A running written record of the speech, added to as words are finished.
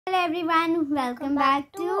everyone, welcome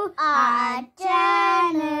back to our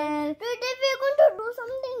channel. Today we are going to do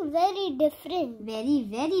something very different.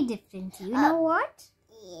 Very different. You know what?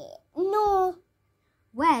 No.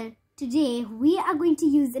 Well, today we are going to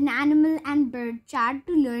use an animal and bird chart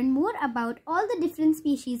to learn more about all the different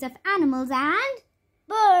species of animals and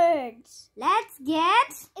Birds. let's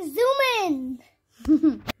get Zoom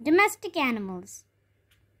in. domestic animals.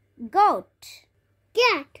 Goat,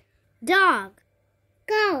 Cat. dog,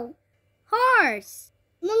 Cow. horse,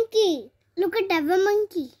 Monkey. Look at that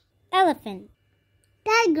monkey. elephant,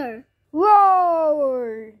 Tiger.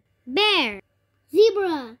 roar, bear,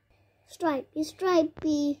 Zebra.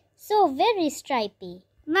 Stripey. so very stripy,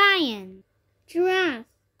 lion, Giraffe.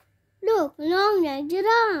 Look, long like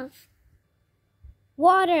giraffe.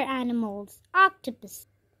 water animals, octopus,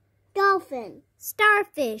 Dolphin.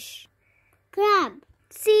 starfish, Crab.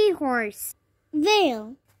 seahorse.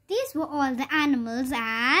 Whale. These were all the animals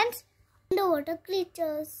and Underwater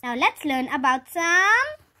creatures. now let's learn about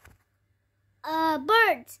some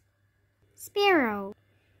Birds. sparrow,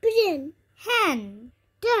 Pigeon. hen,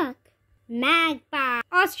 Duck. magpie,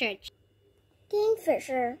 ostrich,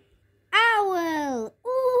 Kingfisher. owl,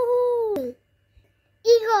 ooh,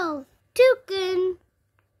 Eagle. toucan,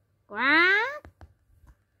 quack,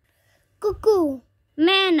 Cuckoo.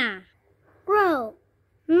 manna, Crow.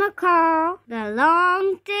 macaw, the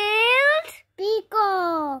long-tailed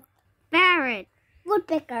Peacock. parrot,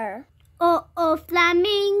 Woodpecker.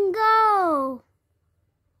 flamingo.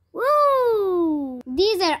 Woo!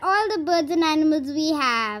 These are all the birds and animals we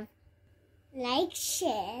have. Like,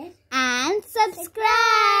 share. And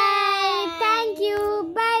subscribe. Thank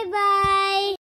you. Bye-bye.